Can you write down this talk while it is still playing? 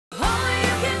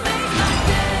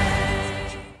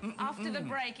the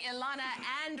break, Ilana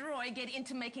and Roy get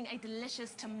into making a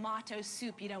delicious tomato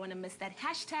soup. You don't want to miss that.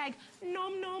 Hashtag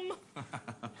nom nom.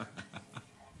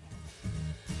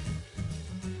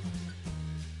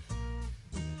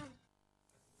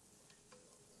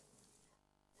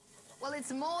 Well,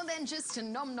 it's more than just a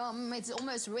nom-nom. It's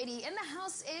almost ready. In the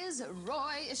house is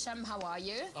Roy. Isham, how are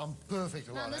you? I'm perfect,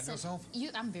 Alana. And Listen, yourself?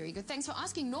 I'm very good. Thanks for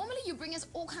asking. Normally, you bring us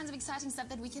all kinds of exciting stuff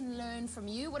that we can learn from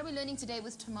you. What are we learning today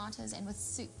with tomatoes and with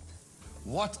soup?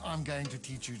 What I'm going to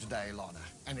teach you today, Alana,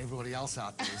 and everybody else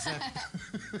out there, is that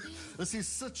this is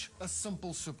such a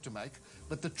simple soup to make,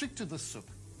 but the trick to this soup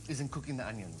is in cooking the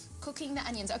onions. Cooking the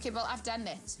onions. Okay, well, I've done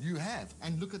that. You have,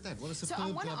 and look at that. What a superb So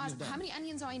I want to job ask, you've done. how many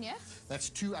onions are in here?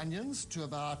 That's 2 onions to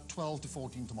about 12 to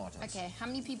 14 tomatoes. Okay, how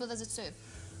many people does it serve?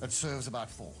 It serves about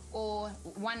 4. Or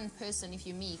one person if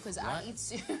you're me, because Right. I eat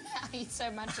soup. I eat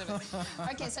so much of it.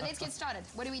 Okay, so let's get started.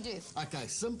 What do we do? Okay,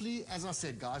 simply, as I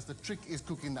said, guys, the trick is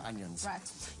cooking the onions. Right.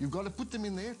 You've got to put them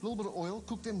in there, a little bit of oil,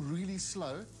 cook them really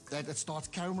slow, that it starts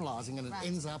caramelizing and it Right.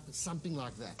 ends up something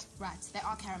like that. Right, they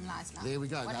are caramelized now. There we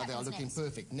go. What Now they are happens looking next?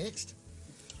 perfect. Next,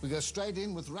 we go straight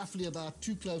in with roughly about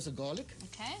 2 cloves of garlic.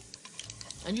 Okay.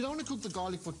 And you don't want to cook the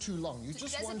garlic for too long. You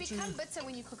just Does want it become bitter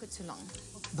when you cook it too long?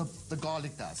 the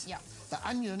garlic does. Yeah. The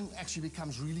onion actually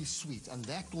becomes really sweet, and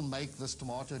that will make this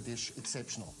tomato dish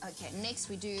exceptional. Okay, next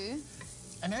we do...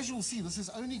 And as you'll see, this has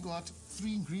only got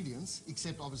 3 ingredients,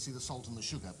 except obviously the salt and the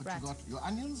sugar. But Right. you've got your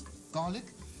onions, garlic,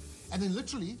 and then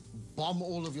literally bomb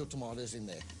all of your tomatoes in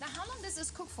there. Now, how long does this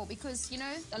cook for? Because, you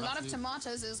know, a lot of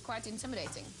tomatoes is quite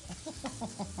intimidating.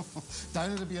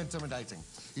 Don't let it be intimidating.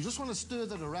 You just want to stir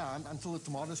that around until the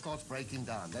tomato starts breaking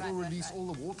down. That will Right, release right.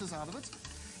 all the waters out of it.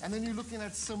 And then you're looking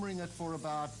at simmering it for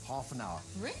about half an hour.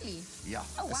 Really? Yeah,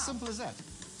 Oh, wow. as simple as that.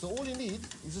 So all you need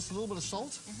is just a little bit of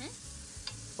salt,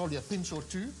 probably a pinch or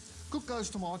 2. Cook those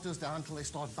tomatoes down until they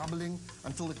start bubbling,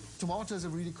 until the tomatoes are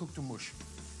really cooked to mush.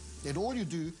 Then all you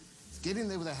do is get in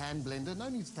there with a hand blender. No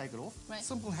need to take it off. Right.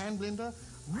 Simple hand blender.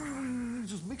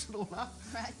 Just mix it all up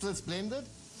Right. till it's blended.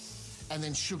 And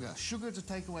then sugar. Sugar to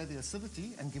take away the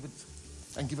acidity and give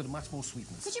it much more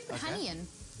sweetness. Could you put honey in?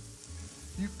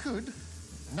 You could.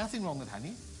 Nothing wrong with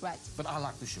honey. Right. But I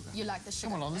like the sugar. You like the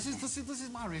sugar. Come on, this Okay. is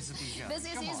my recipe here. This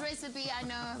is Come his on. recipe, I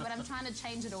know, but I'm trying to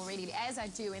change it already, as I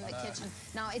do in the kitchen.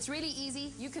 Now, it's really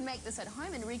easy. You can make this at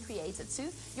home and recreate it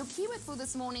too. Your keyword for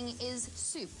this morning is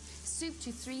soup. Soup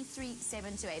to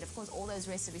 33728. Of course, all those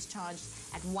recipes charged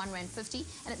at R1.50,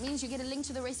 and it means you get a link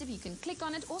to the recipe. You can click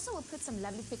on it. Also, we'll put some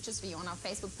lovely pictures for you on our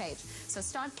Facebook page. So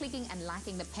start clicking and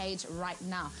liking the page right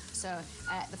now. So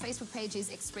the Facebook page is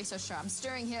Espresso Show. I'm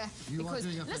stirring here You are because,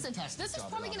 doing a listen, fantastic this is job,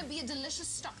 probably Ilana. going to be a delicious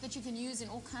stock that you can use in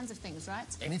all kinds of things, right?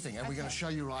 Anything, and we're going to show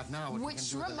you right now what we can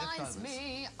Which do with the reminds leftovers.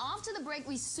 me, after the break,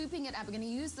 we're souping it up. We're going to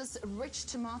use this rich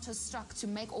tomato stock to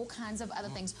make all kinds of other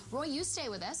things. Roy, you stay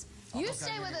with us. You not stay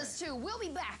going with anywhere. us too. We'll be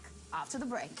back after the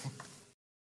break.